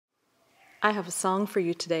I have a song for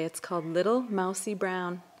you today. It's called Little Mousie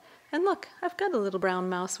Brown. And look, I've got a little brown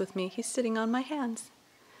mouse with me. He's sitting on my hands.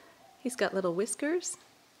 He's got little whiskers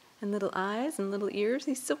and little eyes and little ears.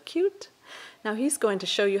 He's so cute. Now he's going to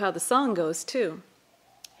show you how the song goes too.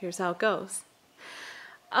 Here's how it goes.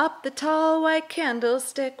 Up the tall white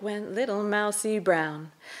candlestick went little Mousie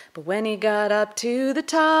Brown. But when he got up to the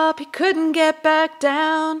top, he couldn't get back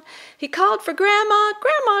down. He called for Grandma,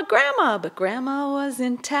 Grandma, Grandma, but Grandma was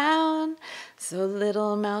in town. So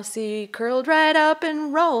little Mousie curled right up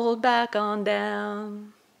and rolled back on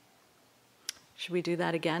down. Should we do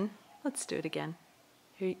that again? Let's do it again.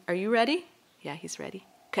 Are you ready? Yeah, he's ready.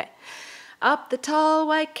 Okay. Up the tall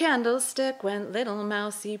white candlestick went little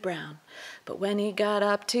Mousie Brown. But when he got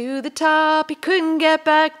up to the top, he couldn't get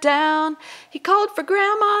back down. He called for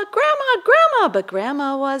Grandma, Grandma, Grandma, but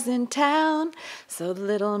Grandma was in town. So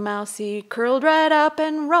little Mousie curled right up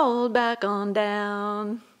and rolled back on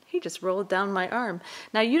down. He just rolled down my arm.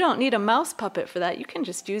 Now you don't need a mouse puppet for that. You can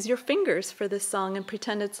just use your fingers for this song and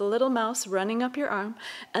pretend it's a little mouse running up your arm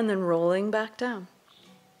and then rolling back down.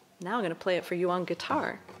 Now I'm going to play it for you on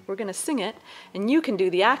guitar. We're going to sing it, and you can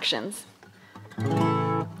do the actions.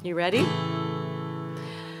 You ready?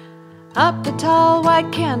 Up the tall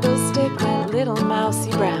white candlestick went little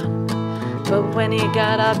Mousie Brown. But when he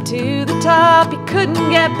got up to the top, he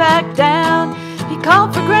couldn't get back down. He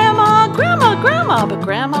called for Grandma, Grandma, Grandma, but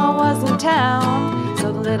Grandma was in town.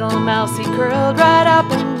 So the little Mousie curled right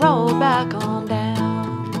up and rolled back on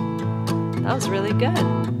down. That was really good.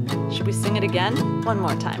 Should we sing it again? One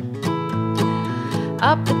more time.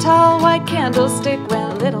 Up the tall white candlestick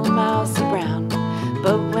went little Mousie Brown.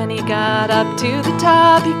 But when he got up to the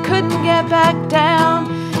top, he couldn't get back down.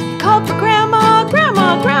 He called for Grandma,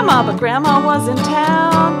 Grandma, Grandma, but Grandma was in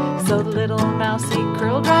town. So the little Mousie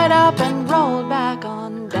curled right up and rolled back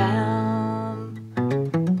on